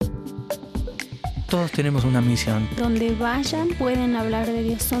Todos tenemos una misión. Donde vayan pueden hablar de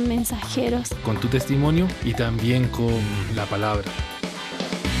Dios, son mensajeros. Con tu testimonio y también con la palabra.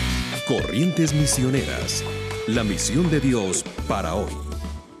 Corrientes Misioneras, la misión de Dios para hoy.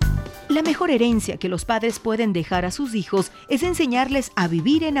 La mejor herencia que los padres pueden dejar a sus hijos es enseñarles a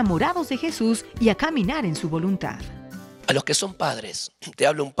vivir enamorados de Jesús y a caminar en su voluntad. A los que son padres, te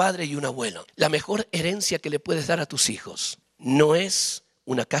habla un padre y un abuelo. La mejor herencia que le puedes dar a tus hijos no es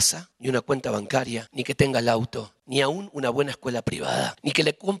una casa, ni una cuenta bancaria, ni que tenga el auto, ni aún una buena escuela privada, ni que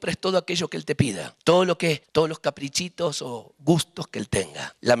le compres todo aquello que él te pida, todos los caprichitos o gustos que él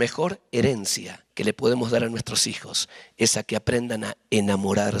tenga. La mejor herencia que le podemos dar a nuestros hijos es a que aprendan a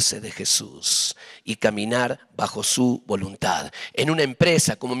enamorarse de Jesús y caminar bajo su voluntad. En una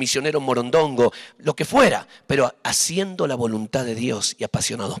empresa, como misionero morondongo, lo que fuera, pero haciendo la voluntad de Dios y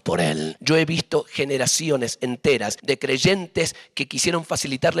apasionados por Él. Yo he visto generaciones enteras de creyentes que quisieron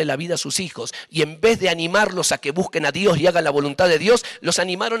facilitarle la vida a sus hijos y en vez de animarlos a que busquen a Dios y hagan la voluntad de Dios, los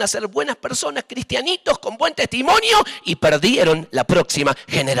animaron a ser buenas personas, cristianitos con buen testimonio y perdieron la próxima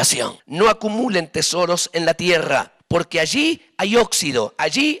generación. No acumulen tesoros en la tierra, porque allí hay óxido,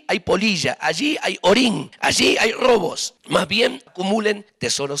 allí hay polilla, allí hay orín, allí hay robos. Más bien, acumulen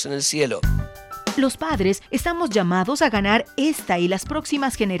tesoros en el cielo. Los padres estamos llamados a ganar esta y las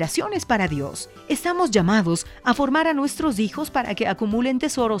próximas generaciones para Dios. Estamos llamados a formar a nuestros hijos para que acumulen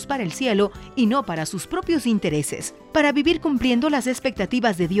tesoros para el cielo y no para sus propios intereses, para vivir cumpliendo las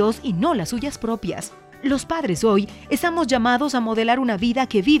expectativas de Dios y no las suyas propias. Los padres hoy estamos llamados a modelar una vida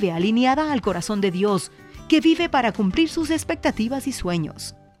que vive alineada al corazón de Dios, que vive para cumplir sus expectativas y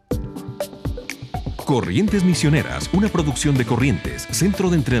sueños. Corrientes Misioneras, una producción de Corrientes, Centro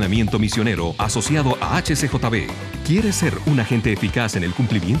de Entrenamiento Misionero asociado a HCJB. ¿Quieres ser un agente eficaz en el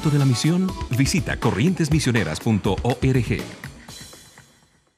cumplimiento de la misión? Visita corrientesmisioneras.org.